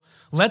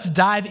Let's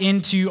dive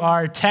into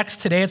our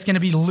text today. It's going to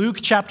be Luke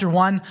chapter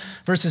 1,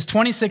 verses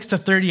 26 to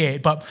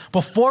 38. But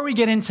before we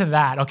get into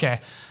that, okay,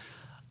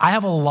 I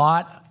have a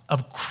lot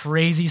of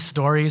crazy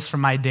stories from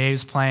my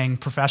days playing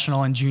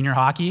professional and junior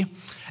hockey.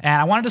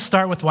 And I wanted to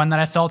start with one that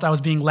I felt I was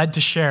being led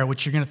to share,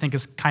 which you're going to think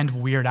is kind of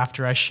weird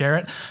after I share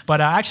it. But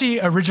I actually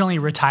originally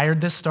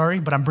retired this story,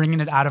 but I'm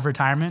bringing it out of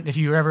retirement. If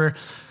you ever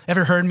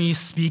heard me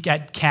speak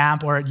at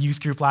camp or at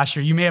youth group last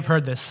year, you may have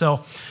heard this.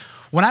 So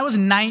when I was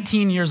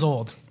 19 years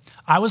old,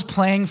 I was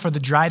playing for the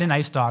Dryden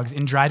Ice Dogs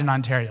in Dryden,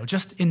 Ontario,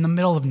 just in the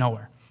middle of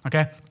nowhere,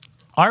 okay?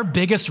 Our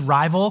biggest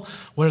rival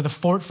were the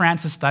Fort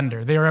Frances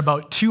Thunder. They were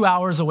about 2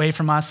 hours away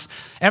from us.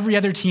 Every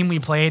other team we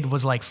played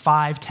was like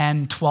 5,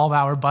 10,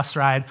 12-hour bus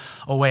ride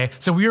away.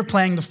 So we were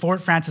playing the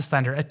Fort Frances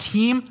Thunder, a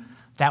team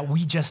that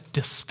we just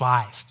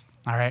despised,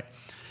 all right?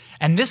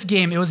 And this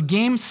game, it was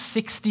game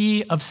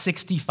 60 of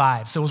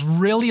 65. So it was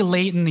really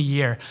late in the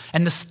year.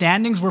 And the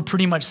standings were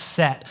pretty much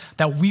set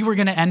that we were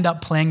going to end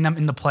up playing them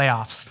in the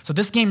playoffs. So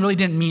this game really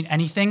didn't mean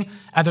anything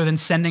other than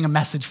sending a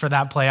message for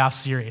that playoff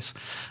series.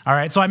 All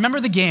right, so I remember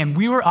the game.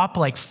 We were up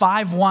like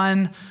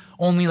 5-1,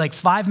 only like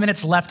 5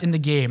 minutes left in the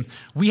game.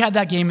 We had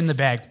that game in the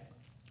bag.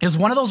 It was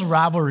one of those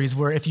rivalries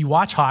where if you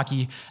watch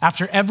hockey,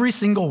 after every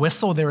single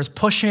whistle, there was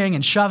pushing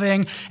and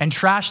shoving and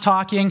trash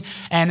talking.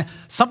 And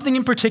something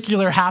in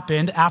particular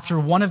happened after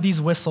one of these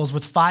whistles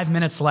with 5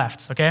 minutes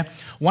left, okay?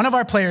 One of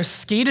our players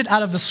skated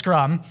out of the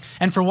scrum,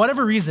 and for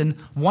whatever reason,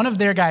 one of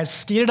their guys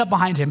skated up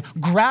behind him,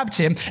 grabbed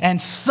him, and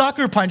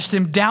sucker punched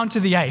him down to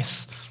the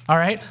ice. All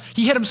right?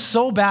 He hit him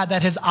so bad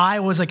that his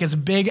eye was like as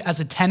big as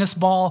a tennis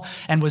ball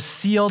and was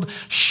sealed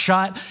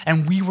shut,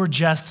 and we were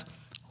just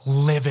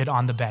livid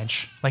on the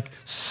bench, like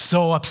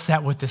so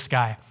upset with this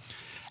guy.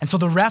 And so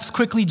the refs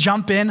quickly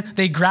jump in.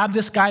 They grab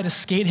this guy to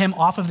skate him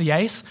off of the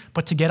ice,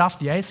 but to get off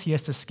the ice, he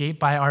has to skate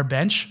by our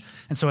bench.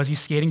 And so as he's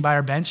skating by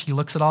our bench, he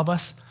looks at all of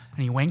us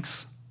and he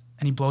winks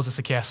and he blows us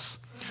a kiss.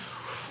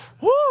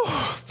 Woo!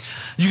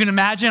 You can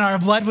imagine our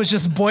blood was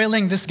just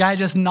boiling. This guy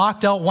just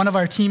knocked out one of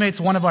our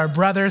teammates, one of our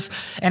brothers,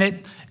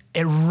 and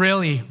it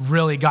really,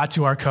 really got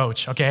to our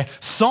coach, okay?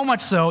 So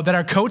much so that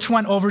our coach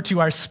went over to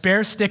our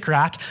spare stick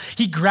rack.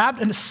 He grabbed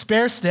a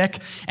spare stick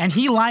and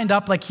he lined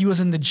up like he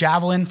was in the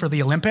javelin for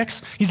the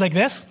Olympics. He's like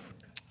this,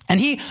 and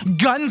he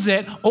guns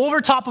it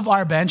over top of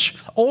our bench,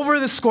 over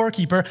the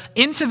scorekeeper,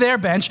 into their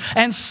bench,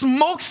 and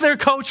smokes their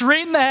coach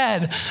right in the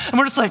head. And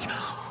we're just like,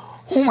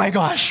 oh my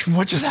gosh,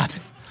 what just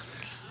happened?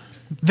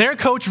 Their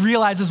coach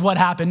realizes what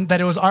happened,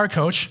 that it was our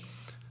coach.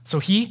 So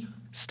he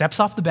steps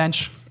off the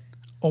bench,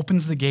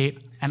 opens the gate,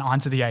 and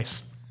onto the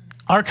ice.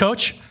 Our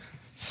coach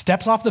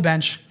steps off the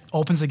bench,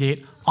 opens the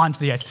gate, onto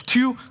the ice.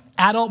 2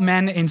 adult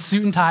men in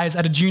suit and ties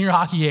at a junior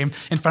hockey game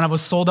in front of a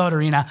sold-out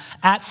arena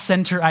at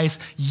center ice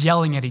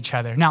yelling at each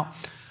other. Now,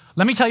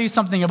 let me tell you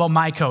something about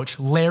my coach,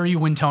 Larry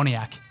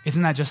Wintoniak.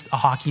 Isn't that just a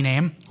hockey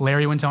name,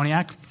 Larry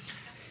Wintoniak?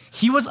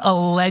 He was a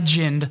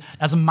legend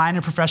as a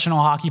minor professional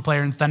hockey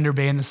player in Thunder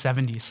Bay in the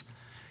 70s.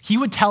 He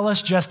would tell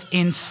us just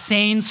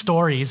insane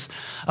stories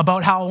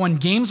about how when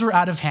games were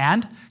out of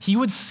hand, he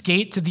would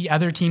skate to the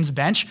other team's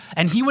bench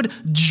and he would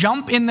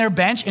jump in their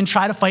bench and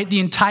try to fight the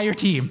entire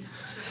team.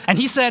 And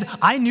he said,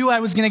 I knew I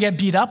was gonna get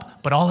beat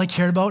up, but all I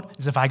cared about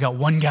is if I got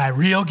one guy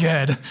real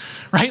good,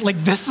 right?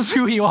 Like this is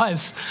who he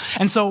was.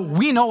 And so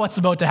we know what's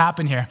about to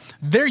happen here.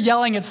 They're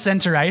yelling at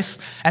center ice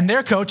and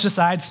their coach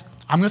decides,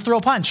 I'm gonna throw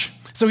a punch.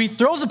 So he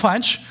throws a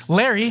punch,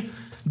 Larry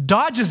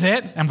dodges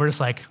it, and we're just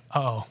like,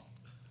 uh-oh.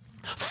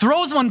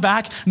 Throws one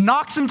back,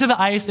 knocks him to the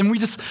ice, and we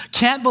just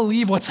can't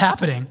believe what's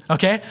happening,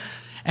 okay?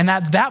 And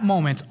at that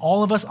moment,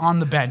 all of us on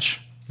the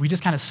bench, we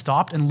just kind of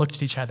stopped and looked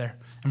at each other,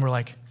 and we're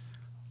like,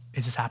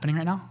 is this happening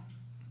right now?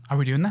 Are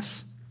we doing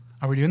this?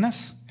 Are we doing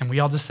this? And we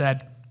all just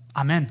said,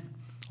 I'm in.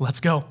 Let's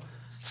go.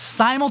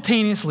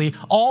 Simultaneously,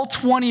 all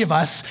 20 of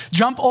us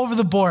jump over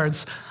the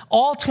boards.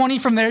 All 20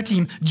 from their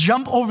team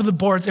jump over the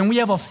boards, and we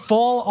have a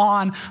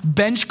full-on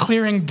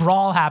bench-clearing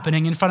brawl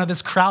happening in front of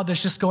this crowd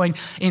that's just going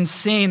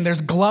insane. There's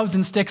gloves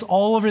and sticks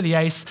all over the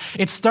ice.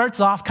 It starts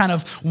off kind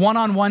of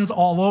one-on-ones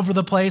all over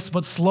the place,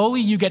 but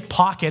slowly you get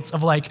pockets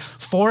of like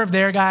 4 of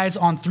their guys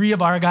on 3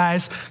 of our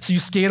guys, so you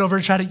skate over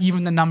and try to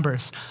even the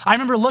numbers. I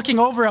remember looking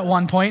over at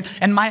one point,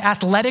 and my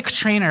athletic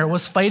trainer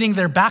was fighting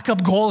their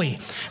backup goalie.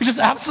 It was just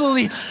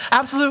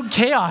absolute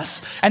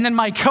chaos. And then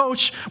my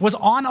coach was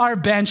on our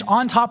bench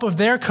on top of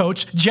their coach,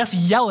 just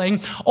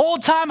yelling,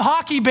 old time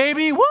hockey,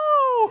 baby, woo!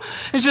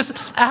 It's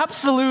just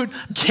absolute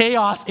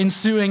chaos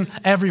ensuing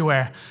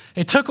everywhere.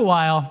 It took a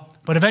while,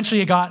 but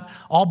eventually it got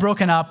all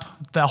broken up.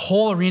 The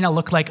whole arena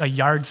looked like a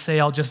yard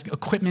sale, just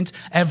equipment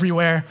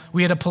everywhere.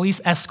 We had a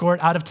police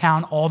escort out of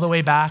town all the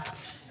way back.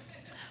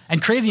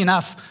 And crazy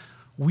enough,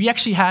 we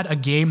actually had a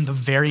game the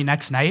very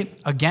next night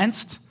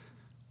against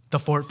the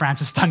Fort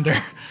Frances Thunder,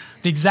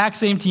 the exact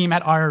same team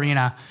at our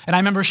arena. And I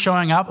remember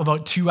showing up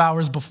about 2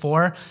 hours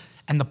before,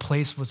 and the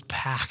place was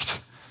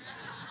packed.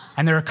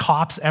 And there were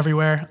cops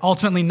everywhere.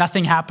 Ultimately,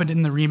 nothing happened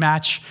in the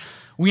rematch.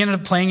 We ended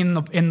up playing in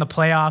the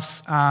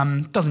playoffs.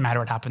 Doesn't matter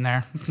what happened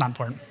there. It's not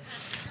important.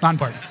 Not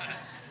important.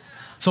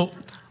 So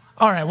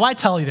All right, why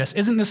tell you this?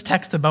 Isn't this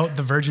text about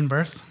the virgin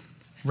birth?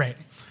 Right.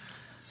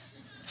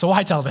 So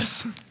why tell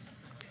this?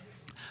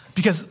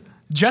 Because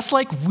just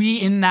like we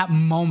in that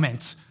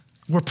moment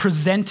were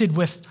presented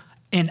with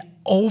an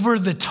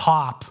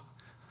over-the-top,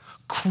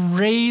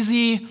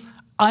 crazy,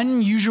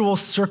 unusual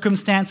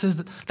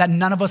circumstances that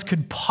none of us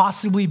could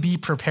possibly be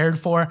prepared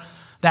for,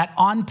 that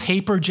on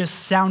paper just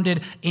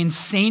sounded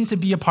insane to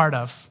be a part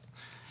of.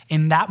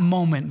 In that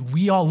moment,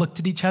 we all looked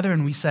at each other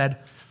and we said,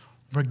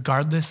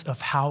 regardless of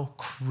how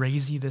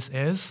crazy this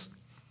is,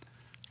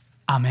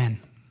 amen.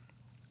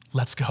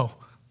 Let's go.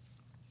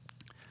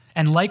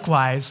 And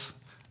likewise,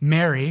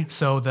 Mary,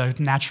 so the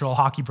natural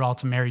hockey brawl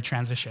to Mary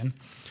transition,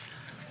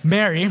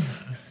 Mary,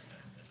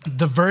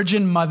 the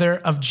virgin mother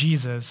of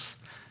Jesus,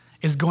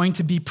 is going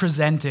to be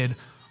presented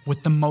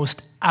with the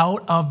most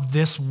out of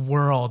this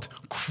world,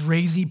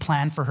 crazy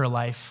plan for her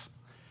life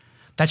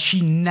that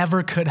she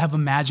never could have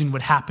imagined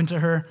would happen to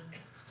her,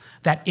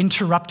 that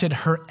interrupted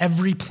her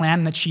every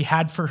plan that she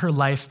had for her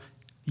life,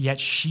 yet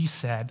she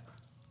said,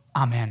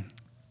 amen,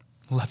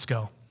 let's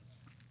go.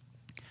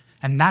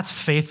 And that's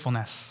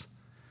faithfulness.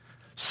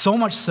 So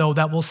much so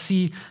that we'll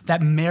see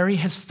that Mary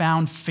has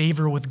found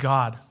favor with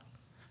God.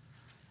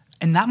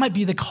 And that might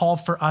be the call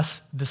for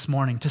us this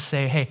morning to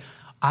say, hey,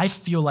 I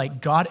feel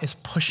like God is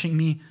pushing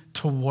me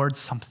towards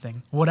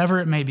something, whatever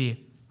it may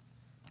be.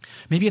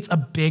 Maybe it's a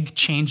big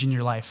change in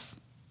your life,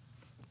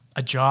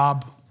 a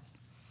job,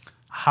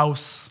 a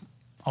house,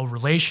 a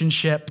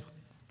relationship.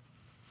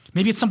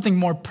 Maybe it's something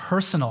more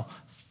personal,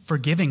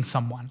 forgiving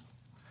someone,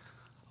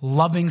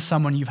 loving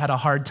someone you've had a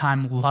hard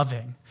time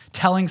loving,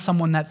 telling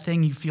someone that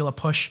thing you feel a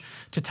push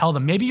to tell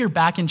them. Maybe you're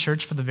back in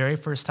church for the very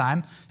first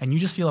time and you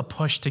just feel a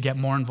push to get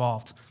more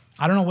involved.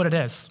 I don't know what it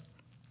is.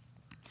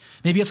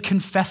 Maybe it's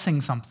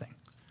confessing something.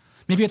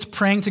 Maybe it's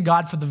praying to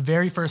God for the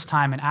very first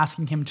time and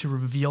asking him to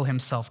reveal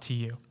himself to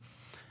you.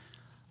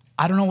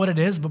 I don't know what it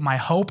is, but my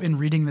hope in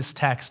reading this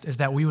text is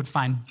that we would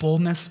find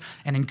boldness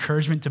and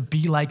encouragement to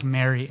be like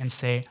Mary and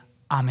say,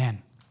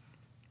 amen,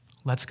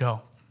 let's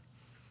go.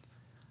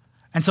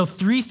 And so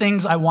 3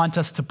 things I want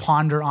us to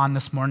ponder on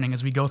this morning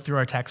as we go through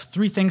our text,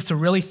 3 things to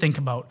really think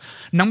about.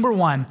 Number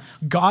 1,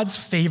 God's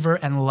favor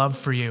and love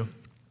for you.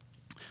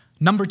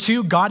 Number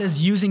 2, God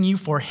is using you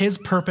for his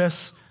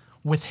purpose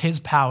with his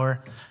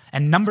power.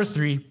 And number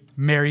 3,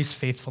 Mary's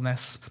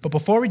faithfulness. But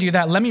before we do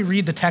that, let me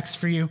read the text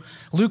for you.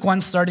 Luke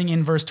 1, starting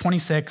in verse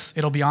 26.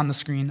 It'll be on the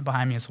screen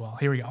behind me as well.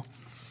 Here we go.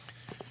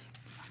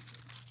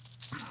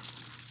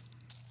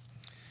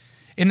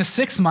 In the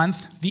 6th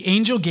month, the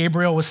angel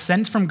Gabriel was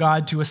sent from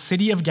God to a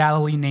city of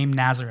Galilee named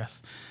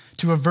Nazareth,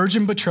 to a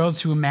virgin betrothed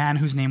to a man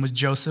whose name was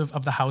Joseph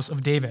of the house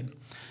of David.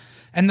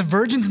 And the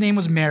virgin's name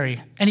was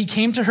Mary. And he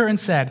came to her and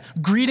said,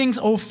 "Greetings,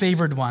 O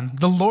favored one,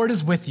 the Lord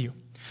is with you."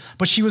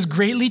 But she was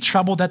greatly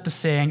troubled at the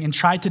saying and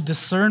tried to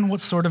discern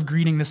what sort of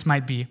greeting this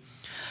might be.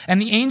 And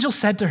the angel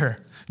said to her,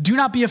 "Do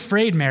not be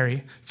afraid,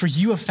 Mary, for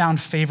you have found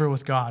favor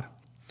with God.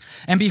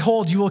 And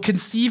behold, you will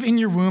conceive in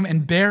your womb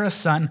and bear a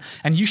son,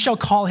 and you shall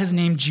call his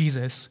name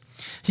Jesus.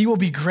 He will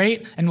be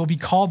great and will be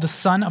called the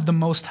Son of the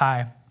Most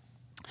High.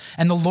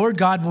 And the Lord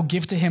God will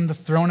give to him the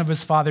throne of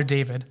his father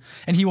David,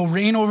 and he will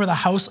reign over the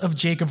house of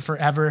Jacob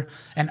forever,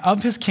 and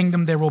of his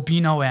kingdom there will be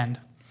no end."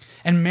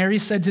 And Mary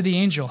said to the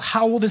angel,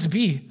 "How will this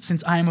be,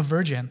 since I am a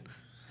virgin?"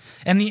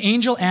 And the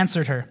angel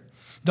answered her,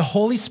 "The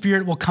Holy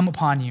Spirit will come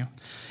upon you,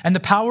 and the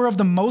power of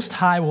the Most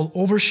High will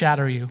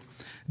overshadow you.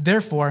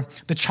 Therefore,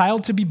 the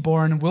child to be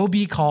born will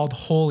be called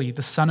Holy,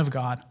 the Son of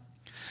God.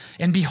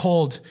 And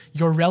behold,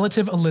 your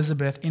relative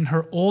Elizabeth in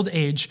her old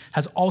age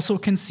has also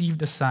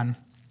conceived a son.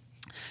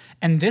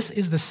 And this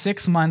is the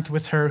 6th month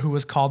with her who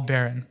was called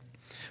barren.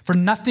 For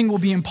nothing will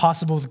be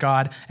impossible with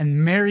God."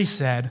 And Mary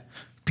said,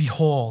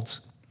 "Behold,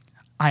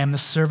 I am the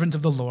servant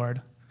of the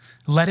Lord.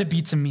 Let it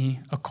be to me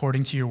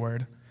according to your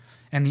word."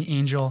 And the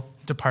angel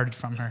departed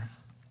from her.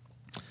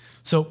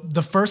 So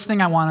the first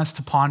thing I want us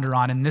to ponder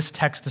on in this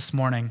text this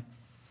morning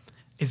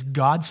is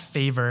God's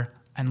favor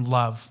and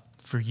love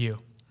for you.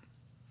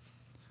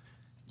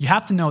 You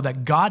have to know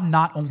that God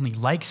not only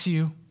likes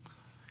you,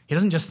 he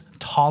doesn't just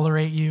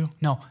tolerate you.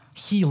 No,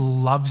 he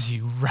loves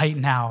you right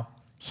now.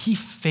 He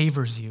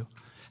favors you.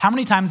 How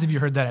many times have you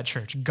heard that at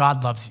church?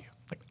 God loves you.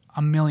 Like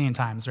 1,000,000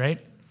 times,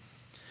 right?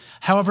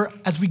 However,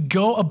 as we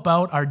go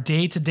about our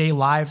day-to-day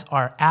lives,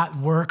 are at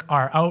work,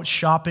 are out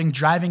shopping,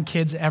 driving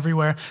kids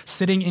everywhere,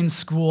 sitting in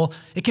school,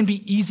 it can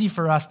be easy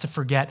for us to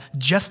forget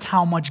just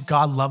how much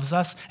God loves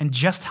us and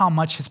just how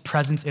much his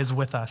presence is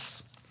with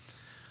us.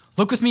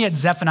 Look with me at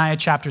Zephaniah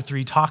chapter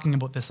 3, talking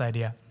about this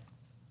idea.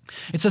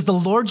 It says, "The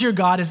Lord your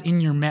God is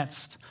in your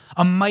midst,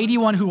 a mighty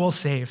one who will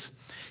save.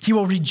 He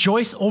will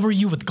rejoice over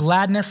you with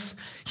gladness.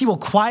 He will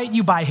quiet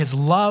you by his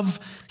love.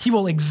 He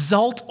will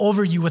exult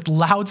over you with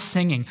loud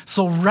singing."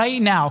 So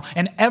right now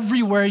and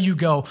everywhere you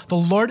go, the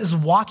Lord is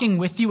walking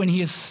with you, and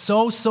he is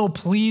so, so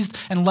pleased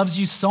and loves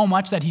you so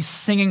much that he's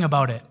singing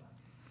about it.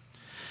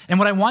 And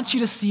what I want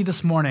you to see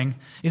this morning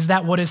is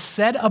that what is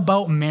said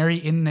about Mary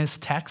in this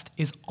text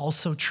is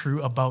also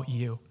true about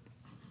you.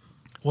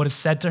 What is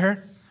said to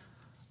her?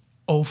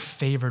 "O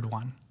favored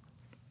one,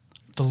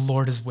 the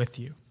Lord is with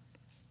you.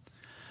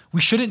 We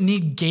shouldn't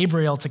need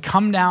Gabriel to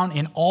come down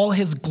in all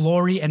his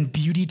glory and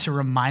beauty to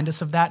remind us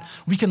of that.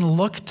 We can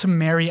look to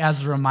Mary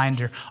as a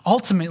reminder.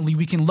 Ultimately,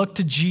 we can look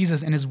to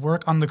Jesus and his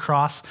work on the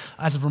cross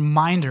as a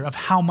reminder of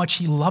how much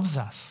he loves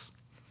us.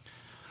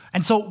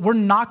 And so we're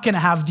not going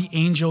to have the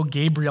angel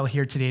Gabriel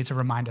here today to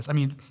remind us. I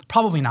mean,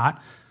 probably not.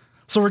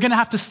 So we're going to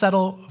have to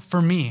settle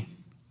for me.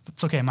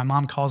 It's okay, my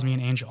mom calls me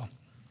an angel.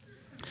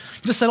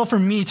 Just settle for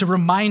me to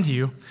remind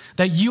you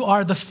that you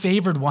are the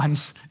favored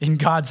ones in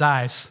God's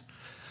eyes.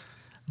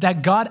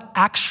 That God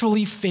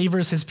actually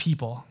favors his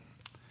people,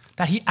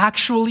 that he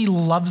actually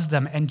loves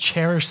them and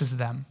cherishes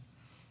them.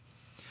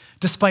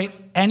 Despite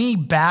any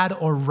bad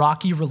or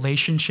rocky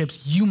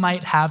relationships you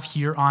might have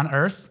here on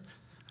earth,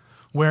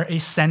 where a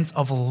sense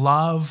of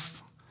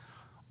love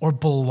or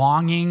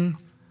belonging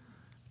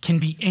can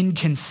be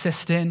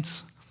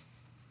inconsistent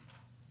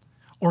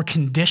or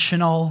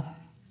conditional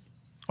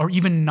or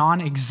even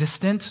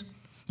non-existent,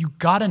 you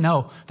gotta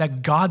know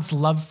that God's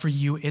love for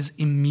you is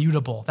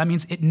immutable. That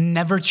means it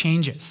never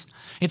changes.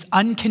 It's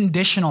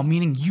unconditional,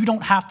 meaning you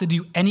don't have to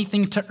do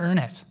anything to earn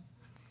it.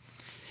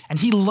 And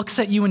he looks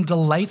at you and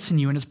delights in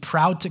you and is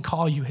proud to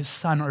call you his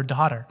son or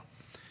daughter.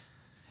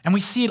 And we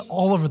see it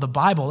all over the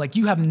Bible. Like,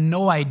 you have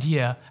no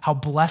idea how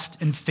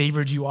blessed and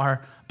favored you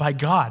are by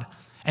God.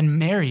 And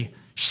Mary,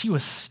 she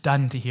was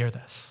stunned to hear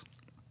this.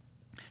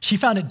 She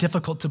found it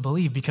difficult to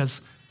believe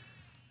because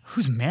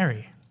who's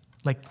Mary?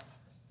 Like,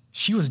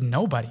 she was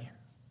nobody.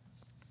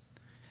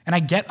 And I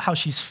get how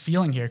she's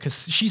feeling here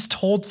because she's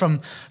told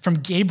from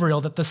Gabriel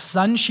that the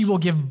son she will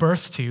give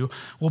birth to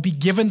will be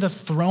given the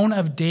throne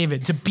of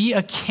David, to be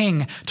a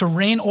king, to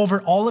reign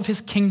over all of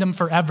his kingdom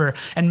forever.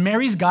 And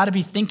Mary's got to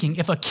be thinking,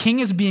 if a king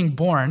is being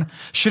born,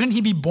 shouldn't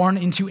he be born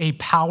into a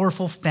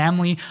powerful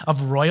family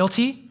of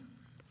royalty?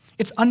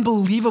 It's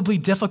unbelievably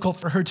difficult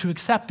for her to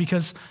accept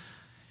because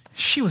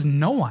she was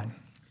no one.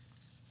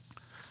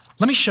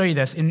 Let me show you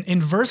this.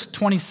 In verse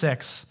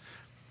 26,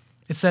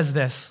 it says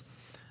this: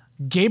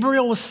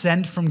 Gabriel was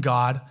sent from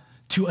God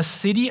to a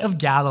city of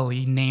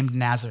Galilee named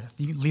Nazareth.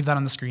 You can leave that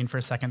on the screen for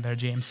a second there,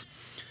 James.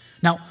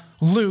 Now,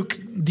 Luke,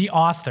 the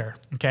author,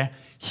 okay,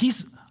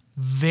 he's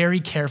very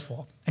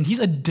careful, and he's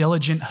a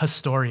diligent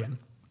historian.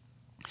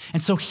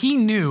 And so he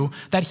knew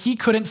that he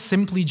couldn't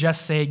simply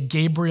just say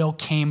Gabriel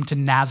came to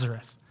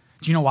Nazareth.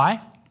 Do you know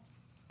why?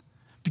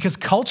 Because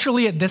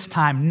culturally at this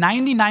time,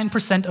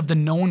 99% of the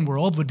known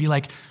world would be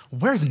like,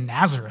 where's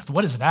Nazareth?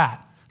 What is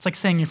that? It's like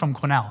saying you're from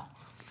Quesnel.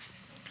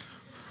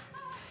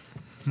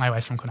 My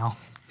wife's from Quesnel.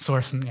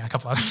 Source and a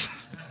couple others.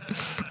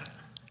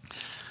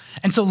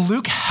 And so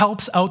Luke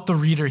helps out the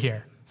reader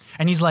here.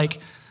 And he's like,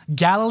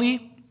 Galilee,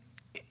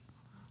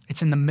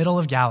 it's in the middle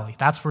of Galilee.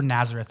 That's where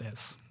Nazareth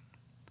is.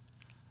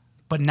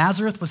 But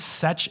Nazareth was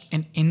such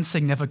an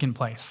insignificant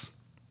place.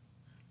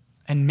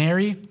 And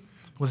Mary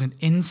was an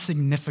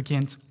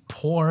insignificant,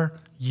 poor,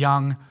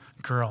 young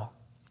girl.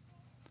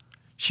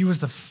 She was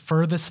the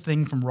furthest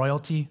thing from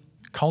royalty.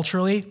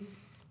 Culturally,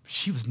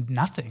 she was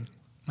nothing.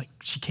 Like,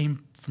 she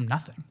came from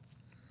nothing.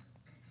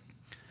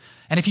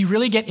 And if you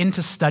really get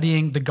into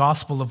studying the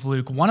Gospel of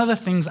Luke, one of the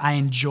things I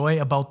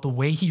enjoy about the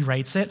way he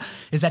writes it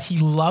is that he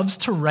loves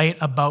to write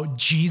about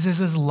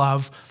Jesus'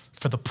 love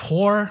for the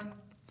poor,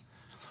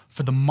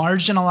 for the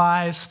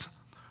marginalized,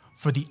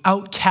 for the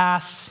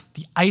outcasts,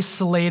 the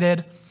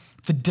isolated,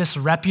 the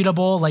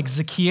disreputable, like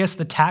Zacchaeus,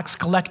 the tax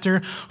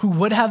collector, who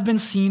would have been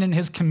seen in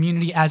his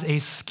community as a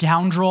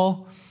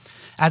scoundrel,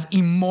 as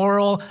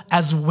immoral,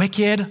 as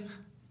wicked,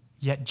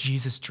 yet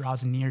Jesus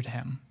draws near to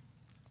him.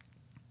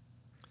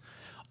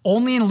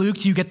 Only in Luke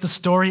do you get the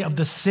story of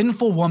the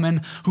sinful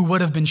woman who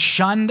would have been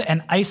shunned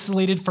and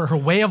isolated for her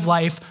way of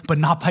life, but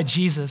not by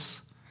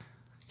Jesus.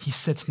 He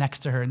sits next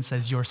to her and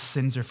says, your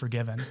sins are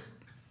forgiven.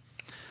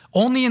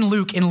 Only in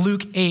Luke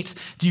 8,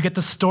 do you get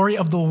the story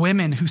of the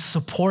women who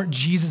support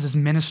Jesus'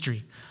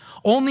 ministry.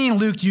 Only in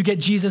Luke do you get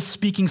Jesus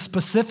speaking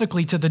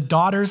specifically to the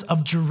daughters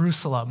of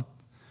Jerusalem.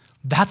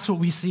 That's what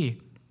we see.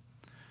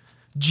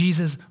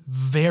 Jesus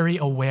very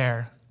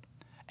aware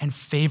and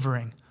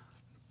favoring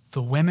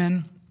the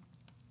women,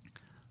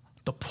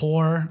 the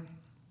poor,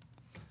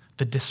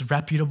 the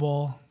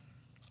disreputable,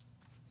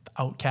 the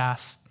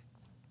outcast,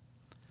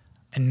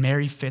 and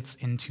Mary fits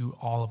into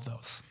all of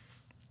those.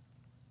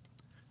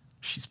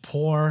 She's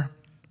poor,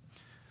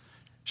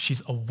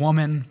 she's a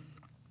woman,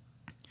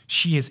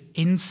 she is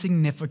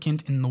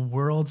insignificant in the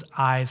world's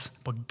eyes,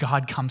 but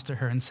God comes to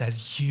her and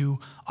says, you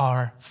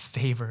are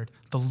favored,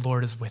 the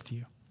Lord is with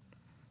you.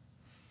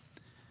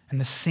 And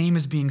the same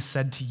is being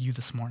said to you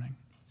this morning.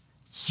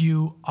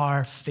 You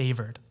are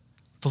favored.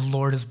 The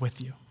Lord is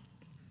with you.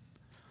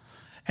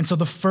 And so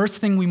the first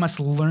thing we must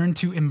learn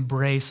to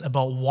embrace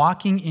about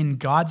walking in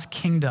God's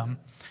kingdom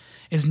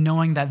is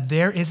knowing that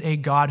there is a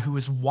God who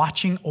is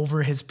watching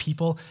over his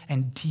people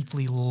and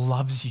deeply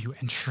loves you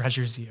and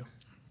treasures you.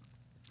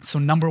 So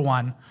number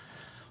one,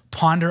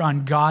 ponder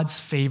on God's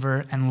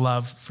favor and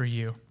love for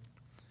you.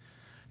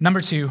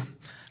 Number two,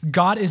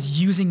 God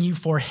is using you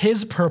for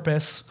his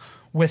purpose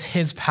with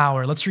his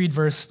power. Let's read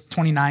verse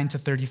 29 to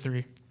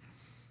 33.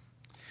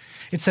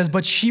 It says,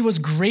 but she was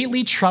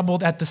greatly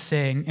troubled at the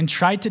saying and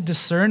tried to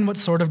discern what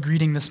sort of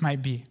greeting this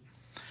might be.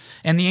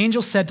 And the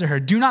angel said to her,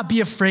 do not be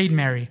afraid,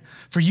 Mary,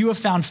 for you have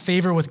found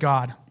favor with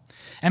God.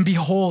 And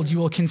behold, you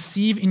will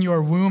conceive in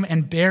your womb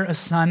and bear a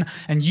son,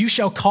 and you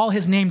shall call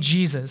his name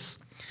Jesus.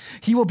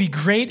 He will be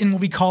great and will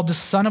be called the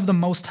Son of the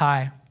Most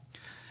High.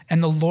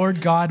 And the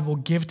Lord God will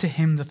give to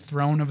him the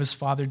throne of his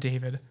father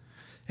David,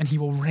 and he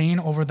will reign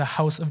over the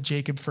house of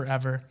Jacob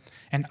forever,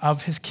 and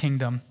of his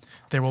kingdom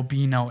there will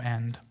be no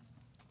end.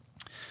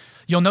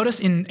 You'll notice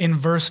in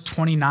verse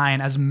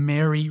 29, as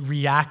Mary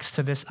reacts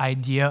to this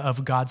idea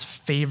of God's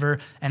favor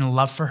and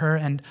love for her,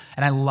 and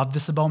I love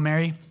this about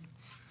Mary,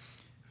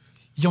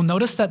 you'll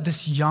notice that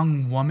this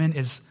young woman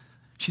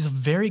she's a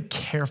very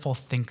careful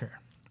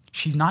thinker.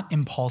 She's not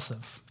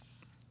impulsive.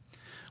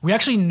 We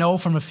actually know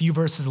from a few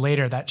verses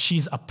later that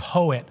she's a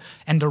poet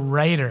and a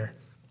writer,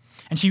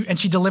 and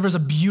she delivers a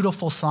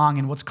beautiful song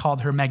in what's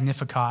called her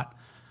Magnificat,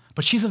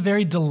 but she's a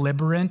very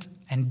deliberate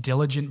and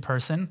diligent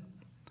person.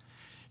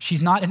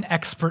 She's not an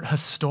expert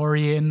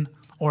historian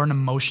or an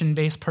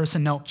emotion-based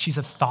person. No, she's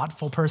a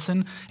thoughtful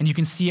person, and you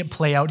can see it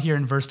play out here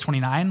in verse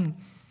 29.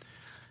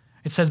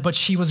 It says, but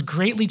she was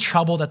greatly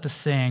troubled at the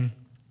saying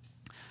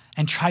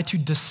and tried to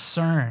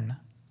discern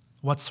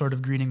what sort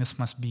of greeting this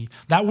must be.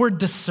 That word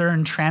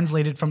discern,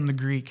 translated from the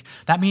Greek,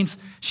 that means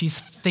she's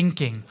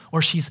thinking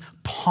or she's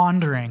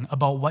pondering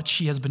about what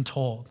she has been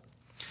told.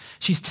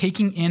 She's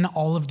taking in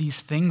all of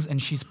these things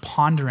and she's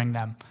pondering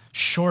them.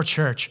 Sure,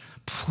 church,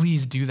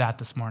 please do that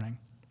this morning.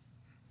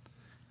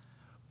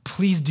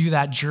 Please do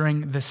that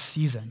during this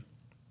season.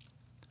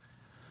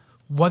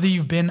 Whether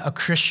you've been a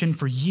Christian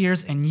for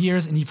years and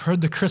years and you've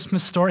heard the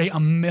Christmas story a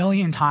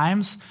million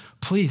times,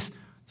 please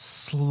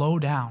slow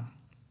down.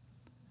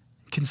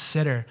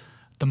 Consider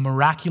the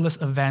miraculous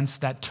events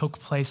that took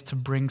place to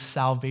bring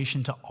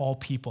salvation to all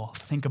people.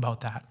 Think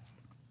about that.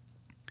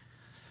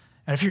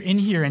 And if you're in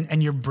here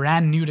and you're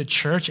brand new to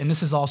church and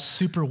this is all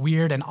super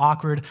weird and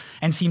awkward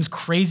and seems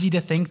crazy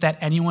to think that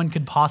anyone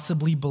could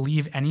possibly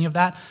believe any of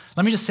that,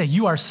 let me just say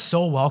you are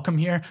so welcome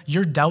here.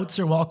 Your doubts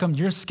are welcome.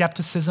 Your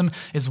skepticism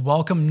is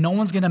welcome. No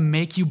one's going to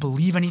make you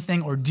believe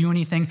anything or do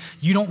anything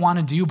you don't want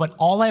to do, but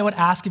all I would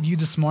ask of you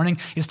this morning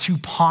is to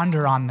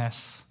ponder on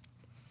this.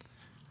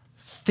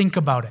 Think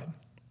about it.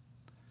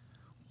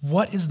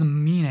 What is the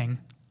meaning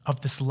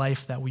of this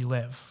life that we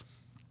live?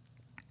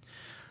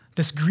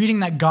 This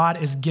greeting that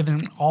God is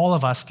giving all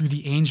of us through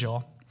the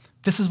angel,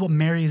 this is what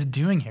Mary is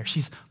doing here.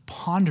 She's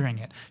pondering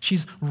it.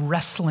 She's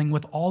wrestling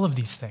with all of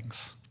these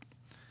things.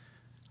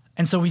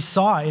 And so we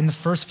saw in the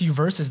first few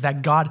verses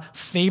that God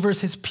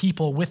favors his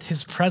people with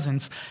his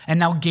presence. And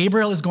now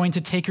Gabriel is going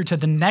to take her to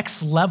the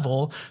next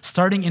level,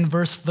 starting in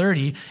verse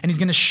 30. And he's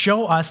going to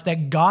show us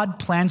that God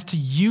plans to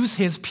use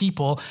his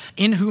people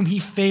in whom he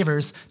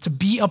favors to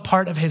be a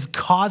part of his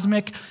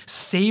cosmic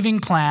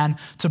saving plan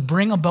to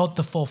bring about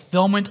the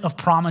fulfillment of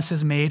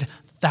promises made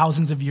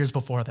thousands of years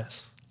before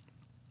this.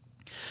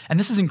 And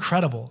this is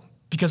incredible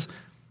because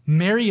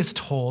Mary is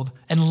told,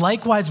 and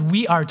likewise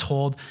we are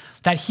told,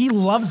 that he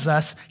loves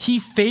us, he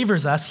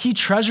favors us, he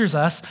treasures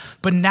us,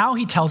 but now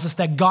he tells us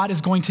that God is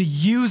going to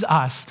use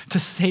us to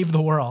save the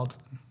world.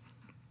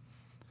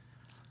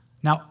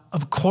 Now,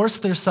 of course,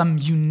 there's some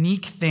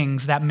unique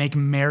things that make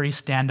Mary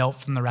stand out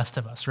from the rest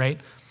of us, right?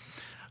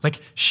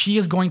 Like she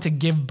is going to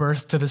give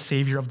birth to the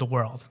Savior of the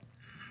world.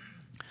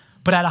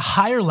 But at a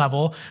higher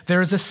level,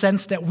 there is a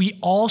sense that we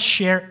all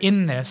share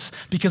in this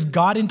because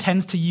God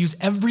intends to use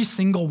every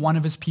single one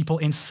of his people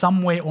in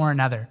some way or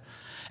another.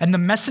 And the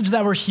message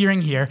that we're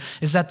hearing here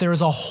is that there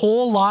is a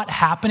whole lot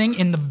happening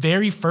in the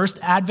very first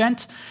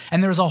Advent,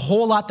 and there's a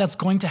whole lot that's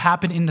going to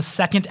happen in the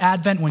second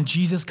Advent when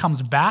Jesus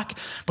comes back,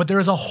 but there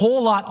is a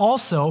whole lot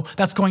also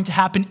that's going to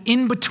happen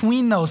in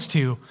between those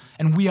two,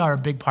 and we are a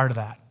big part of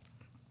that.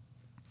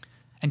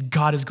 And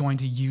God is going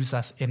to use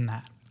us in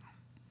that.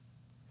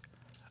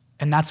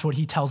 And that's what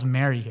he tells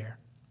Mary here.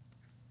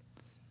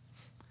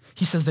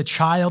 He says the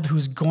child who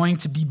is going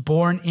to be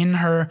born in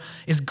her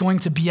is going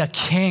to be a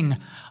king,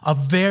 a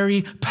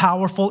very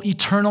powerful,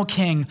 eternal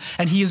king,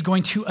 and he is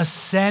going to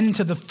ascend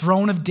to the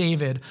throne of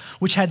David,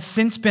 which had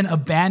since been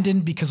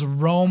abandoned because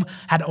Rome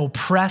had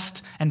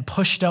oppressed and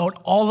pushed out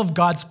all of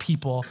God's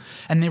people,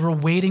 and they were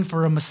waiting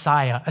for a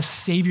Messiah, a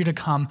Savior to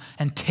come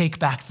and take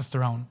back the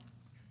throne.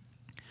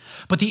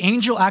 But the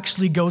angel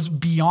actually goes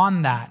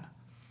beyond that.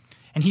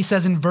 And he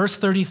says in verse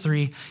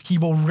 33, he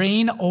will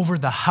reign over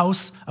the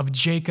house of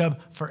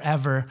Jacob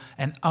forever,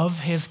 and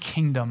of his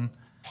kingdom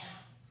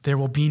there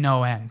will be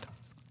no end.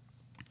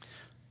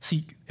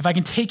 See, if I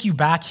can take you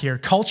back here,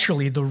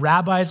 culturally, the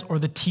rabbis or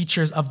the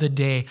teachers of the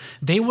day,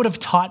 they would have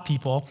taught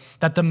people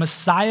that the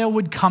Messiah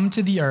would come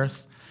to the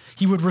earth,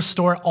 he would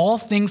restore all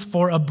things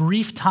for a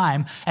brief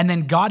time, and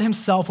then God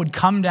himself would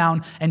come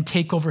down and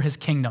take over his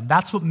kingdom.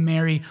 That's what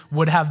Mary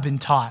would have been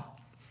taught.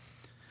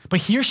 But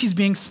here she's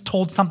being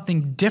told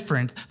something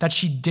different that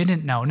she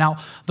didn't know. Now,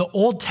 the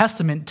Old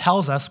Testament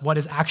tells us what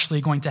is actually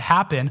going to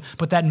happen,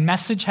 but that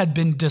message had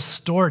been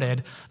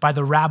distorted by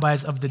the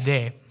rabbis of the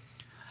day.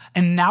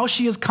 And now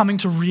she is coming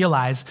to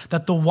realize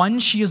that the one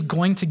she is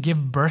going to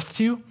give birth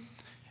to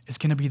is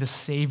going to be the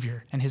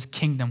Savior, and his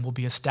kingdom will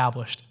be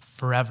established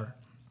forever.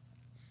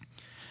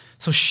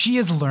 So she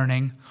is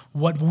learning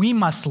what we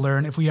must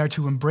learn if we are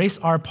to embrace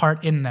our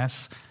part in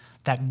this,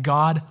 that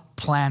God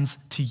plans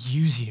to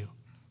use you,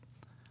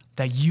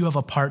 that you have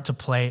a part to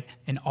play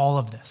in all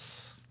of this.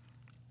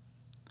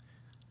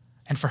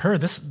 And for her,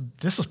 this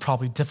was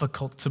probably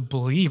difficult to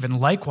believe. And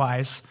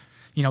likewise,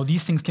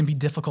 these things can be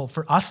difficult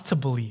for us to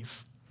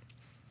believe.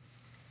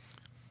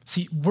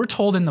 See, we're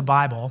told in the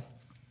Bible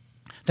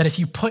that if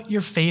you put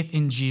your faith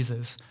in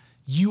Jesus,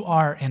 you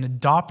are an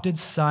adopted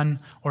son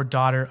or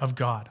daughter of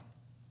God,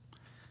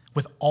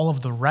 with all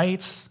of the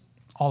rights,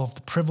 all of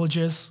the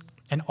privileges,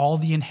 and all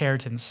the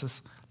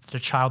inheritances that a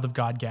child of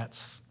God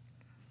gets.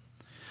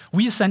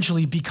 We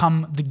essentially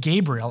become the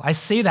Gabriel. I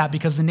say that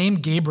because the name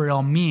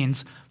Gabriel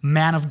means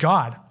man of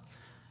God.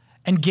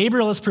 And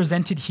Gabriel is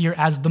presented here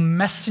as the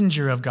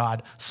messenger of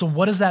God. So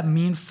what does that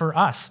mean for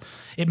us?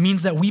 It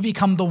means that we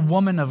become the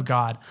woman of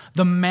God,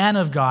 the man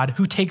of God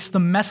who takes the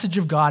message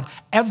of God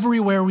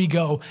everywhere we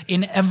go,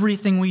 in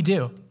everything we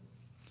do.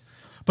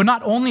 But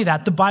not only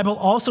that, the Bible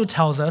also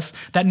tells us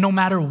that no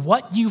matter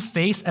what you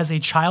face as a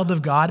child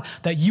of God,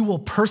 that you will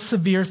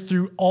persevere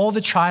through all the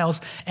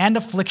trials and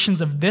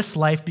afflictions of this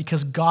life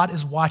because God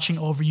is watching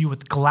over you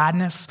with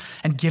gladness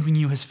and giving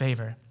you his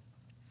favor.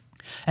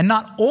 And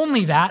not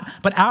only that,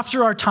 but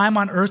after our time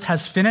on earth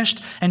has finished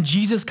and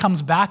Jesus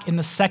comes back in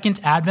the second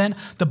advent,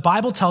 the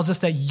Bible tells us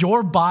that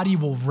your body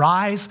will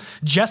rise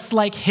just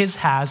like his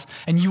has,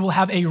 and you will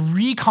have a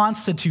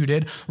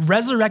reconstituted,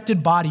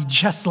 resurrected body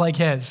just like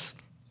his.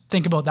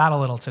 Think about that a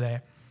little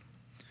today.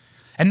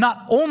 And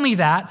not only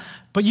that,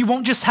 but you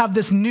won't just have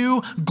this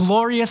new,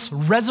 glorious,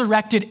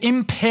 resurrected,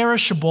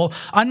 imperishable,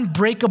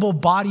 unbreakable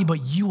body, but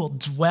you will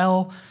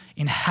dwell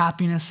in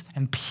happiness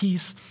and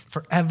peace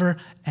forever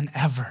and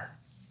ever.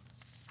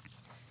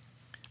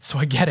 So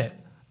I get it.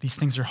 These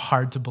things are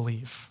hard to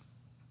believe.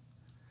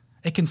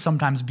 It can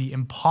sometimes be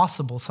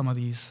impossible. Some of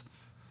these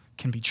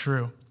can be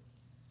true,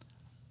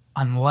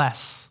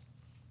 unless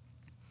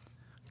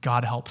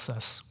God helps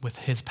us with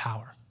his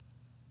power.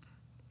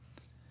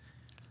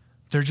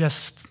 They're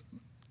just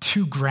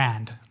too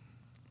grand,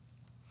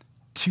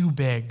 too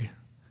big,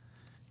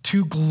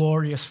 too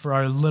glorious for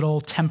our little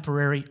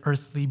temporary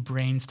earthly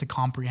brains to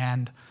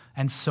comprehend,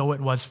 and so it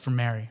was for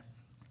Mary.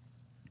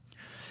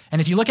 And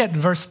if you look at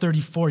verse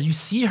 34, you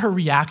see her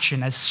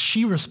reaction as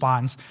she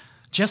responds,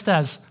 just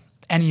as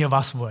any of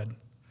us would.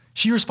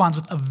 She responds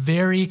with a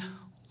very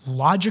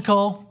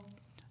logical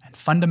and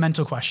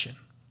fundamental question.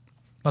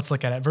 Let's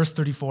look at it. Verse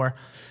 34,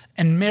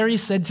 and Mary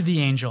said to the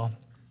angel,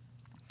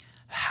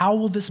 "How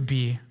will this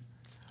be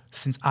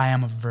since I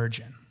am a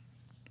virgin?"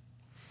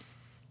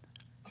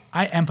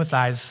 I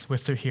empathize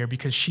with her here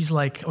because she's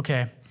like,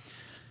 okay,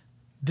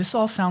 this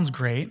all sounds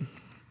great,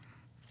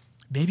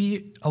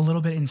 maybe a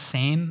little bit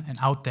insane and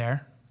out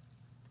there,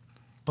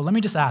 but let me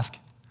just ask,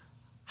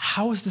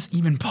 how is this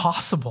even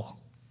possible?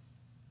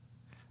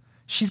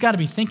 She's got to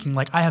be thinking,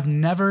 like, I have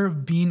never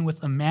been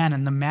with a man,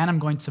 and the man I'm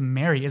going to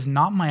marry is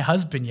not my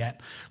husband yet.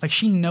 Like,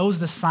 she knows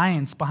the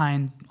science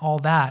behind all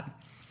that.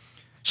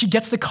 She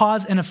gets the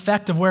cause and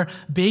effect of where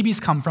babies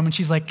come from, and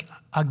she's like,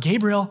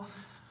 Gabriel,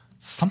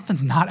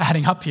 something's not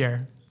adding up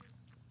here.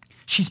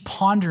 She's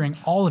pondering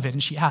all of it,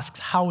 and she asks,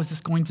 how is this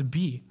going to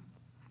be?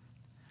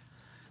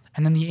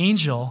 And then the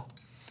angel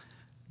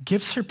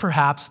gives her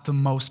perhaps the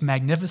most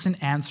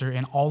magnificent answer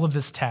in all of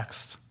this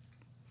text.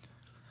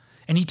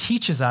 And he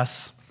teaches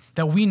us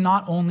that we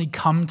not only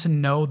come to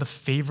know the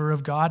favor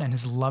of God and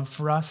his love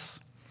for us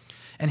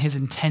and his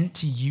intent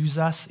to use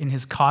us in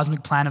his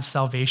cosmic plan of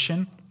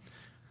salvation,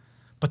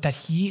 but that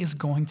he is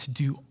going to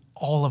do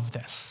all of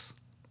this.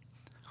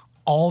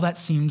 All that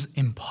seems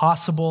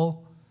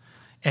impossible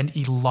and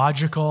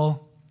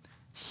illogical,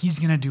 he's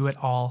going to do it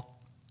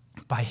all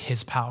by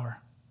his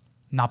power,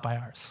 not by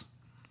ours.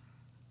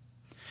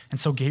 And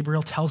so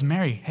Gabriel tells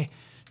Mary, hey,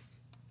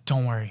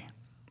 don't worry.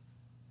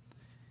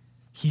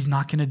 He's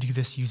not going to do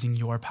this using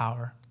your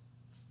power,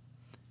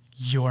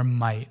 your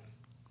might,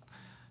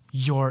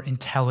 your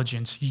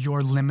intelligence,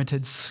 your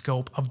limited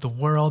scope of the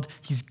world.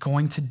 He's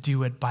going to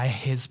do it by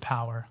his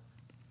power.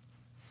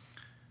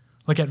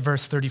 Look at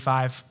verse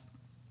 35.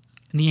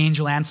 And the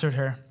angel answered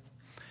her,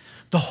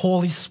 "The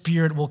Holy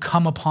Spirit will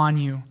come upon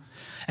you,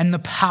 and the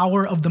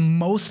power of the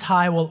Most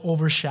High will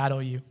overshadow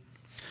you.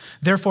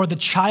 Therefore, the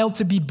child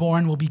to be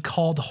born will be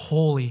called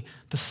Holy,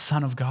 the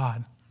Son of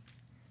God."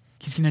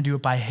 He's going to do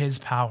it by his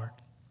power.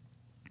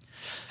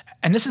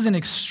 And this is an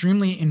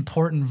extremely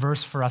important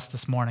verse for us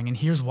this morning, and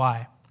here's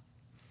why.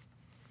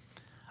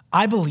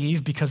 I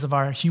believe, because of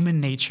our human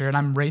nature, and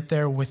I'm right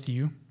there with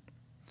you,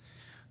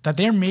 that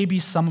there may be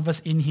some of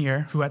us in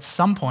here who at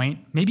some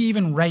point, maybe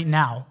even right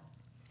now,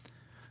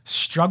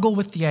 struggle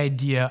with the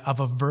idea of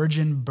a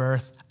virgin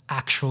birth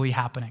actually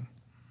happening.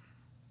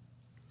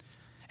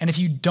 And if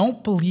you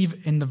don't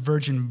believe in the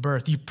virgin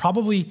birth, you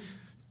probably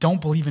don't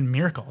believe in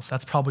miracles.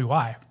 That's probably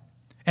why.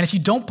 And if you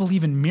don't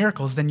believe in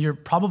miracles, then you're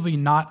probably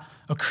not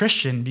a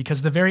Christian,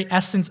 because the very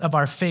essence of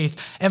our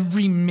faith,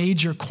 every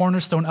major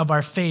cornerstone of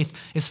our faith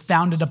is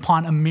founded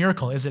upon a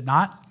miracle, is it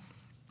not?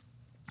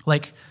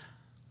 Like,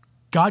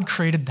 God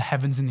created the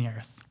heavens and the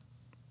earth.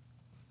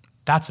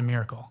 That's a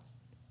miracle.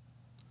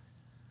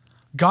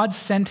 God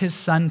sent his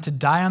son to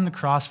die on the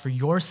cross for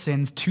your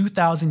sins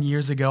 2,000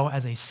 years ago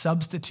as a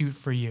substitute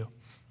for you.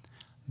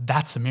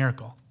 That's a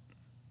miracle.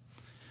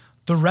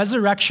 The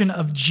resurrection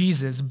of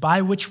Jesus,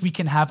 by which we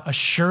can have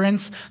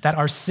assurance that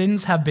our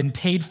sins have been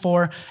paid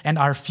for and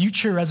our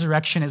future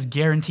resurrection is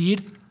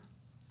guaranteed,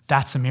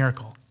 that's a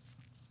miracle.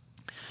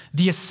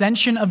 The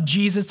ascension of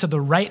Jesus to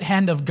the right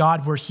hand of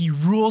God, where he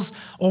rules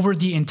over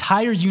the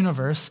entire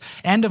universe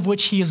and of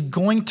which he is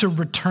going to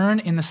return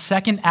in the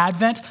second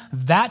advent,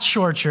 that,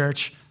 Shore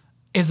Church,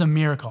 is a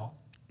miracle.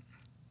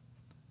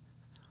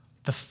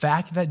 The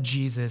fact that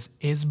Jesus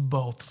is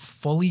both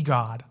fully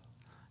God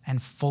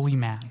and fully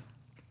man,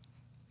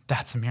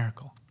 that's a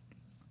miracle.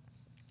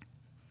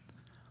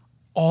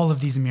 All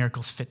of these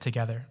miracles fit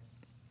together.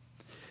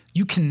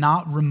 You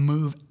cannot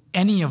remove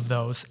any of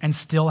those and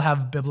still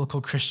have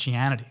biblical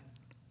Christianity.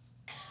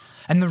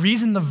 And the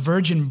reason the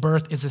virgin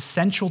birth is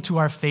essential to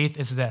our faith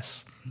is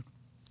this.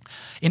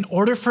 In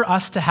order for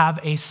us to have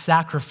a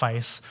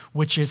sacrifice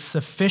which is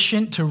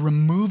sufficient to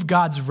remove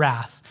God's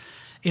wrath,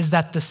 is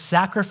that the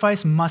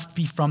sacrifice must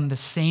be from the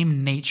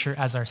same nature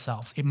as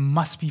ourselves. It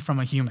must be from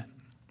a human.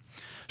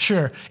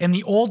 Sure, in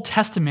the Old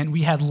Testament,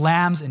 we had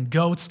lambs and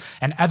goats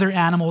and other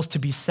animals to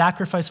be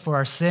sacrificed for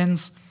our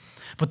sins.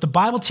 But the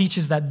Bible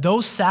teaches that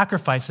those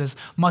sacrifices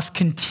must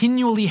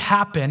continually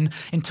happen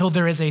until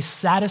there is a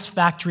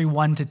satisfactory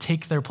one to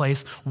take their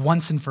place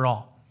once and for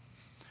all.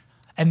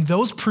 And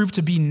those proved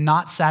to be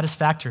not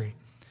satisfactory.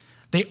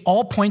 They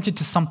all pointed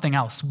to something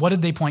else. What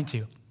did they point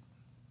to?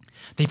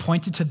 They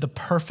pointed to the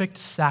perfect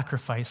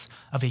sacrifice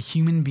of a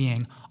human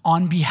being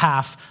on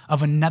behalf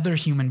of another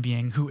human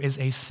being who is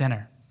a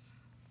sinner.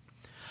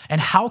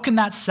 And how can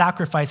that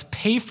sacrifice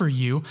pay for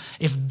you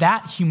if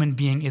that human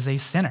being is a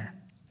sinner?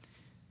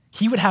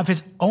 He would have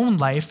his own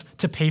life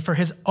to pay for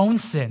his own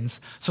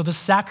sins. So the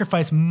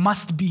sacrifice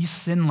must be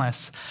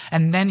sinless,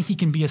 and then he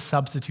can be a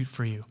substitute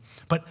for you.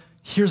 But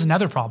here's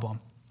another problem.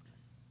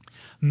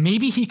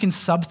 Maybe he can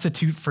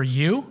substitute for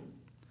you,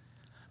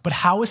 but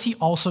how is he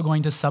also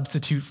going to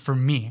substitute for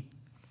me?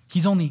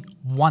 He's only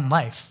one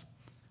life.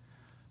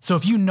 So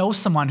if you know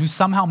someone who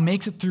somehow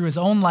makes it through his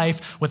own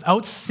life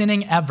without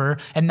sinning ever,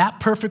 and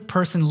that perfect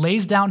person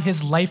lays down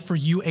his life for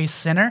you, a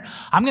sinner,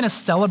 I'm going to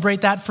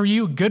celebrate that for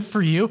you, good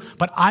for you,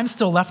 but I'm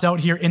still left out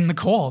here in the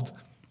cold.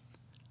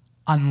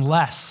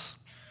 Unless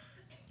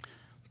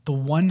the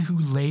one who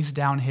lays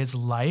down his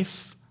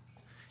life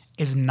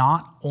is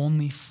not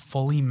only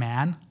fully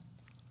man,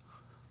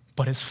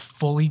 but is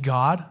fully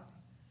God.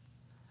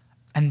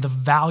 And the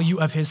value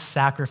of his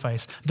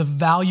sacrifice, the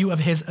value of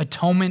his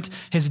atonement,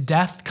 his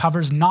death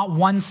covers not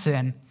one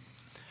sin,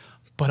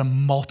 but a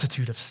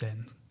multitude of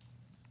sin.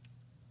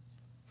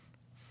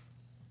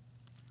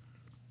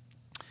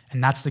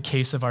 And that's the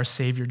case of our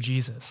Savior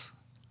Jesus,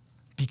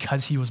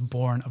 because he was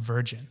born a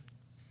virgin.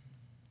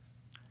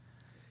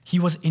 He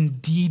was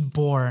indeed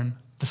born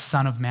the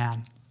Son of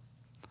Man,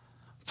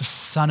 the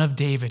Son of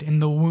David, in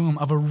the womb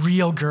of a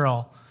real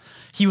girl.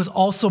 He was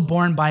also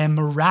born by a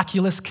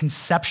miraculous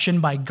conception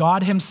by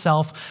God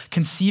himself,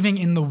 conceiving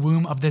in the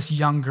womb of this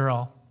young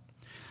girl.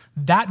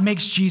 That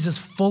makes Jesus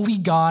fully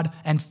God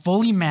and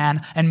fully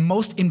man, and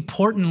most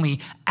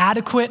importantly,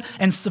 adequate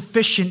and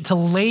sufficient to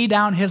lay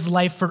down his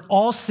life for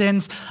all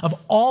sins of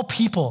all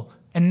people.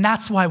 And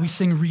that's why we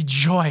sing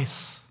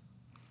rejoice.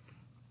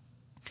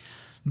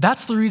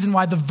 That's the reason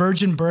why the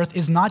virgin birth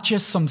is not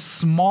just some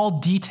small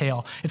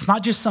detail. It's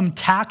not just some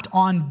tacked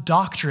on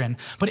doctrine,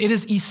 but it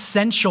is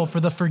essential for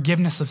the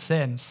forgiveness of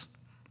sins.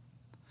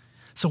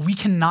 So we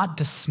cannot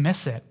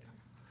dismiss it.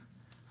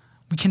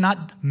 We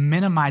cannot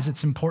minimize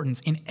its importance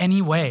in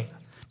any way,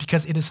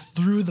 because it is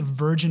through the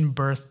virgin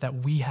birth that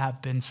we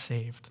have been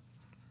saved.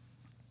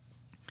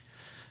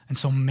 And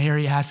so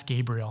Mary asked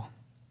Gabriel,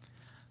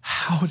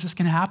 how is this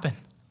going to happen?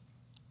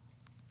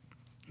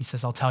 He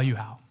says, I'll tell you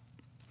how.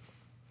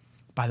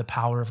 By the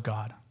power of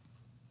God.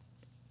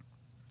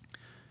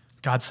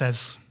 God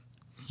says,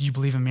 you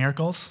believe in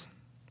miracles?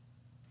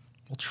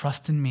 Well,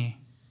 trust in me.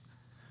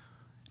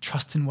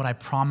 Trust in what I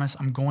promise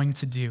I'm going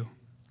to do.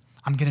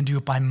 I'm going to do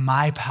it by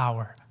my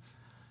power,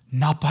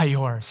 not by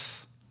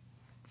yours.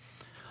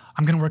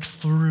 I'm going to work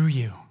through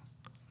you.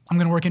 I'm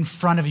going to work in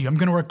front of you. I'm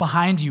going to work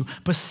behind you,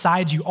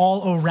 beside you,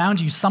 all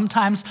around you.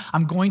 Sometimes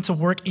I'm going to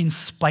work in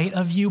spite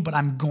of you, but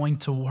I'm going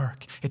to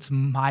work. It's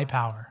my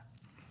power.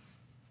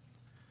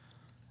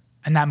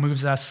 And that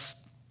moves us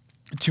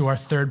to our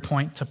third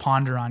point to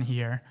ponder on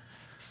here,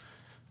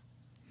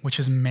 which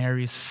is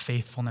Mary's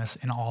faithfulness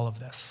in all of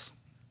this.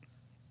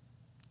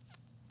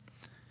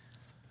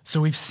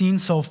 So we've seen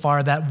so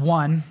far that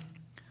one,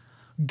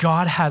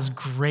 God has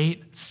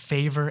great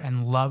favor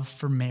and love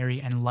for Mary,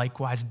 and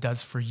likewise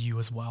does for you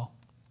as well.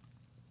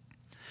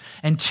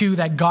 And two,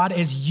 that God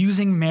is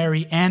using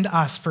Mary and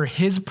us for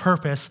his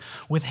purpose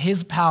with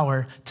his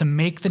power to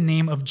make the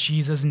name of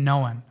Jesus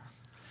known.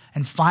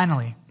 And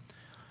finally,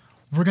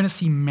 we're going to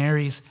see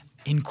Mary's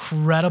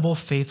incredible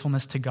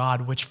faithfulness to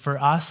God, which for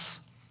us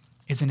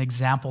is an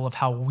example of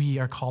how we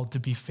are called to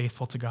be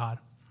faithful to God.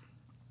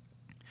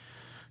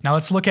 Now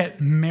let's look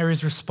at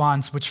Mary's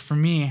response, which for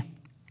me,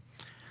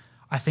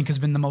 I think has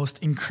been the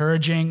most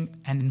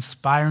encouraging and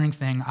inspiring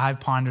thing I've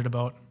pondered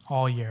about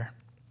all year.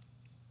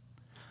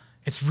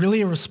 It's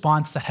really a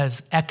response that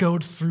has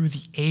echoed through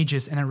the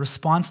ages and a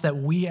response that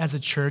we as a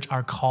church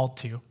are called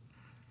to.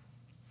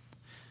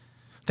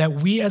 That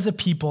we as a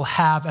people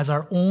have as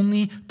our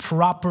only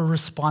proper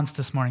response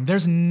this morning.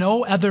 There's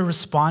no other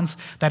response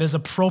that is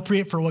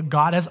appropriate for what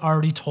God has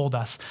already told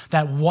us.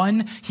 That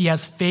one, he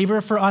has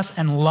favor for us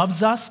and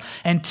loves us,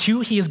 and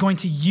two, he is going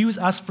to use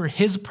us for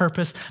his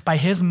purpose by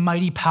his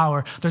mighty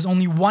power. There's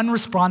only one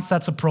response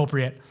that's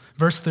appropriate.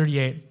 Verse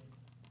 38,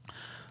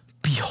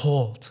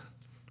 behold,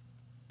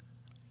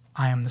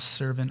 I am the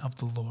servant of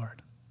the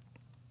Lord.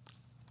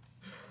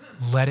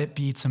 Let it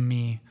be to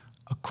me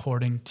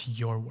according to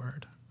your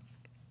word.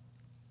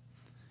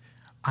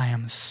 I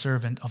am a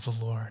servant of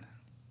the Lord.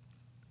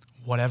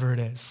 Whatever it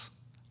is,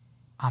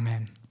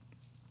 amen.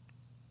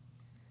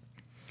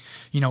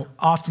 You know,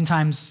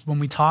 oftentimes when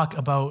we talk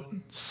about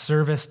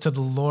service to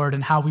the Lord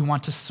and how we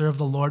want to serve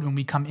the Lord when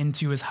we come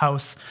into his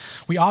house,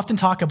 we often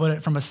talk about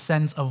it from a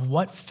sense of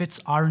what fits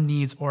our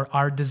needs or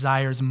our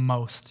desires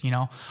most, you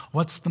know?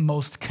 What's the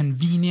most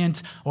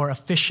convenient or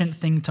efficient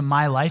thing to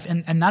my life?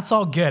 And that's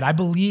all good. I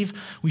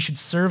believe we should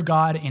serve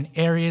God in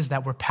areas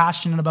that we're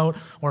passionate about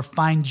or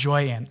find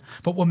joy in.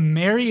 But what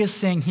Mary is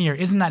saying here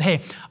isn't that,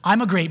 hey,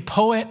 I'm a great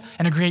poet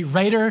and a great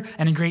writer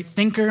and a great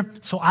thinker,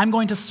 so I'm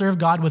going to serve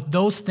God with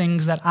those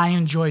things that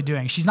I enjoy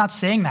doing. She's not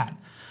saying that,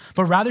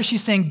 but rather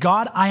she's saying,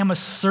 God, I am a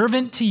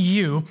servant to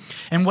you,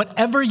 and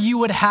whatever you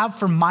would have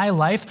for my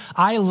life,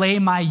 I lay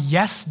my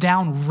yes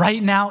down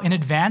right now in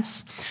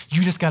advance.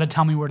 You just got to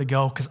tell me where to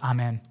go because I'm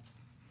in.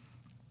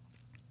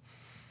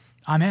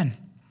 I'm in.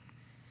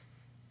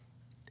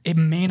 It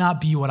may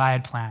not be what I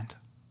had planned.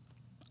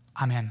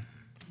 I'm in.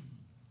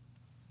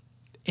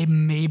 It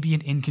may be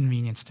an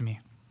inconvenience to me.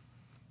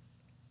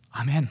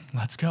 I'm in.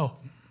 Let's go.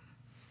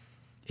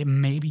 It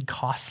may be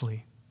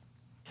costly.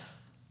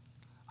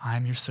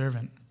 I'm your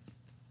servant.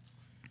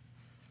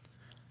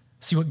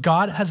 See, what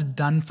God has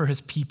done for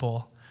his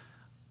people,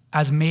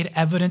 as made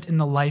evident in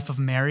the life of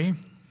Mary,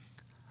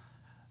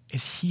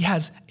 is he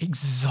has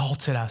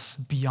exalted us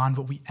beyond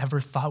what we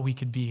ever thought we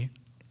could be.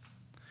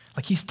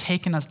 Like he's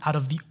taken us out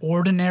of the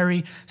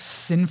ordinary,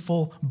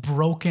 sinful,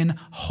 broken,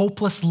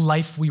 hopeless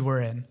life we were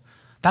in.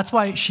 That's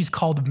why she's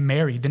called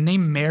Mary. The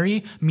name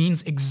Mary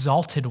means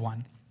exalted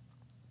one.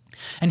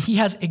 And he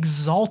has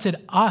exalted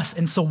us.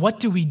 And so what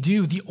do?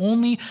 The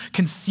only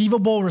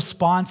conceivable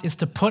response is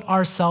to put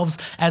ourselves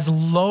as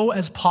low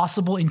as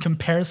possible in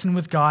comparison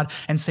with God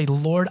and say,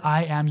 Lord,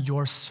 I am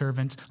your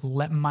servant.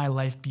 Let my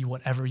life be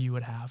whatever you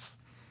would have.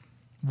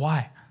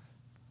 Why?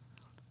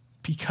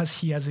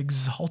 Because he has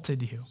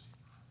exalted you.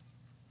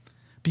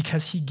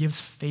 Because he gives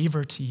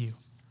favor to you.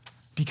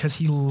 Because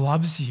he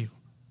loves you.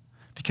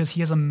 Because he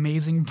has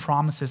amazing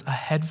promises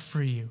ahead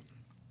for you.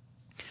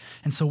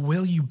 And so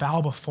will you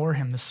bow before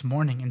him this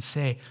morning and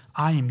say,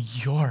 I am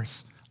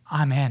yours.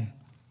 I'm in.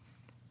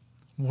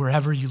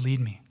 Wherever you lead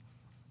me,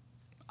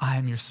 I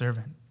am your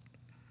servant.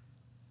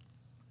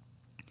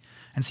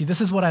 And see,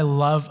 this is what I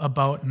love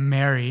about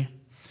Mary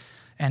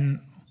and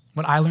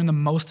what I learned the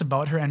most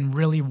about her and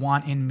really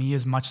want in me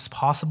as much as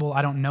possible.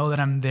 I don't know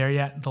that I'm there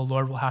yet. The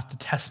Lord will have to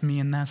test me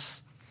in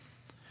this.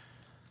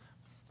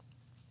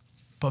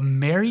 But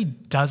Mary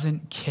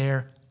doesn't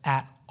care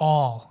at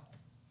all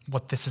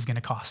what this is going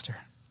to cost her.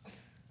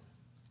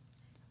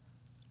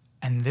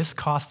 And this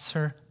costs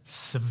her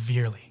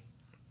severely.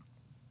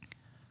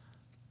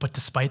 But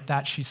despite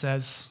that, she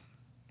says,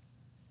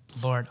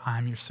 Lord,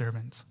 I'm your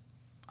servant.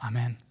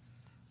 Amen.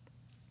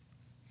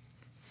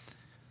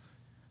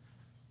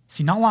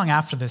 See, not long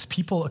after this,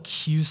 people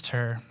accused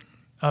her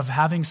of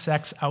having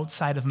sex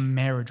outside of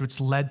marriage,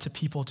 which led to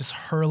people just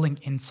hurling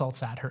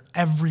insults at her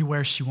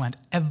everywhere she went,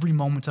 every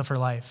moment of her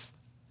life.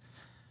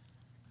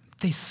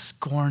 They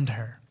scorned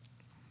her,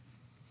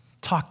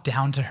 talked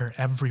down to her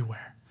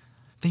everywhere.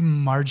 They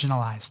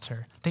marginalized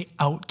her. They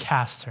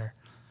outcast her.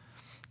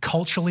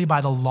 Culturally,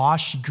 by the law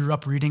she grew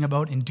up reading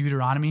about in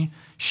Deuteronomy,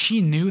 she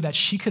knew that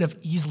she could have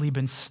easily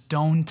been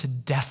stoned to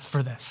death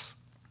for this.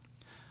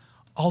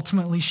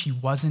 Ultimately, she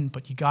wasn't,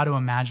 but you got to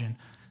imagine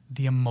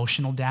the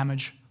emotional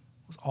damage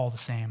was all the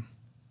same.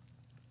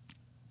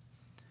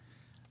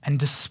 And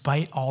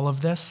despite all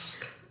of this,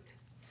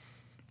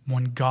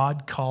 when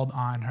God called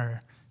on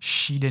her,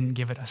 she didn't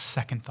give it a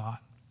second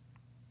thought.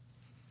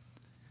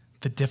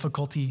 The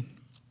difficulty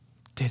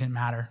didn't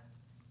matter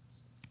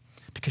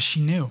because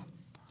she knew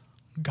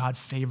God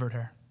favored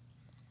her.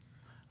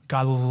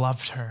 God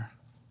loved her.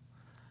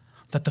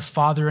 That the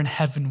Father in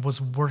heaven was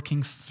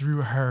working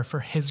through her for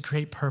his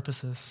great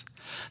purposes.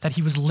 That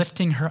he was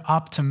lifting her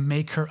up to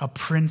make her a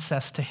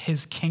princess to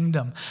his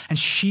kingdom. And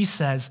she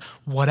says,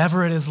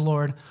 whatever it is,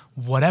 Lord,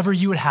 whatever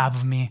you would have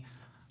of me,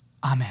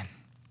 amen.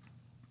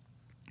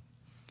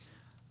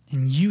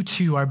 And you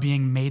too are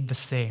being made the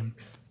same,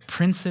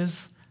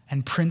 princes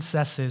and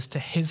princesses to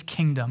his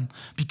kingdom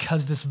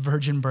because this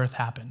virgin birth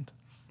happened.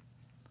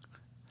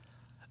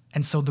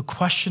 And so the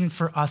question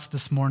for us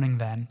this morning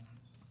then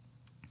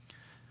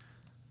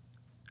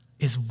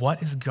is,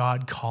 what is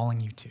God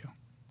calling you to?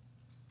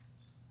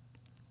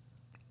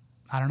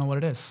 I don't know what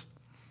it is.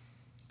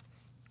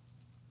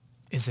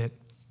 Is it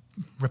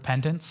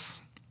repentance?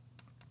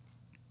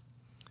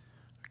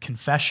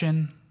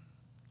 Confession?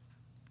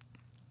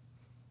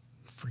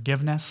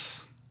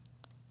 Forgiveness?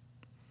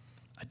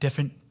 A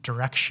different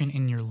direction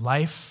in your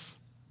life?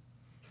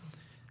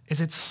 Is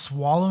it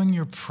swallowing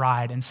your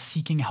pride and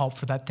seeking help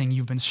for that thing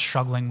you've been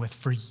struggling with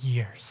for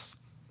years?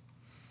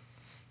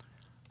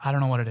 I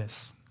don't know what it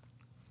is.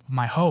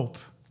 My hope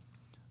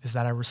is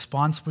that our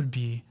response would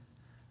be,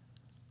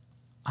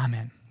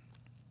 Amen.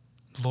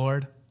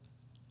 Lord,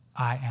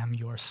 I am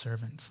your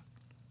servant.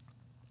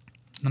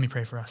 Let me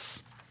pray for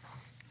us.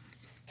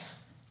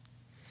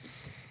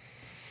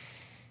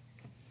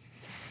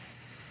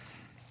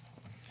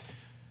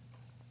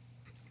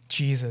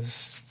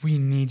 Jesus, we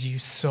need you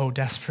so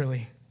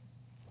desperately.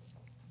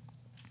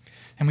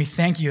 And we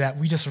thank you that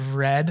we just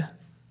read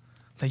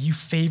that you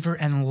favor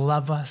and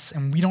love us,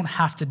 and we don't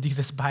have to do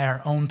this by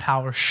our own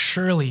power.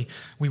 Surely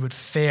we would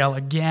fail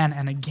again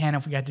and again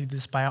if we had to do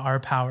this by our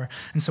power.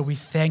 And so we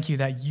thank you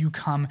that you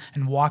come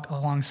and walk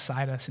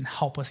alongside us and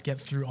help us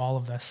get through all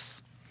of this.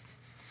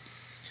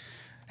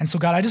 And so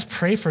God, I just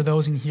pray for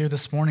those in here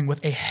this morning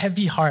with a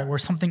heavy heart where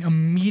something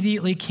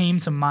immediately came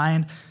to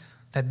mind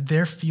that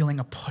they're feeling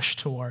a push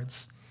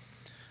towards.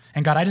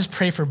 And God, I just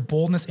pray for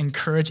boldness and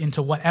courage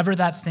into whatever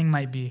that thing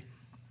might be.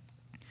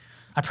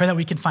 I pray that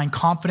we can find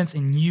confidence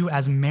in you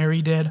as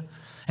Mary did.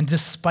 And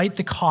despite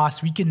the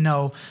cost, we can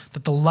know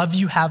that the love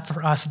you have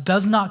for us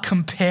does not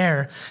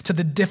compare to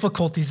the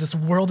difficulties this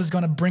world is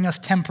going to bring us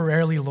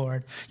temporarily,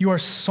 Lord. You are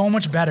so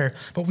much better,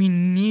 but we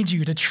need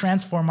you to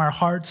transform our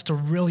hearts to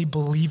really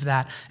believe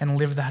that and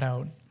live that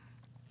out.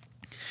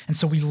 And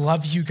so we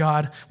love you,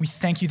 God. We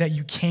thank you that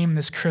you came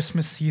this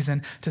Christmas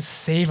season to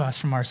save us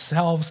from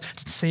ourselves,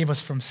 to save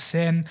us from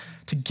sin,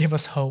 to give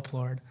us hope,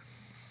 Lord.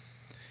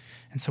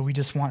 And so we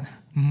just want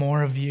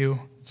more of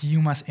you.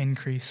 You must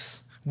increase.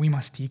 We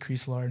must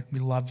decrease, Lord. We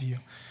love you.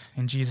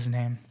 In Jesus'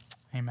 name,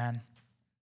 amen.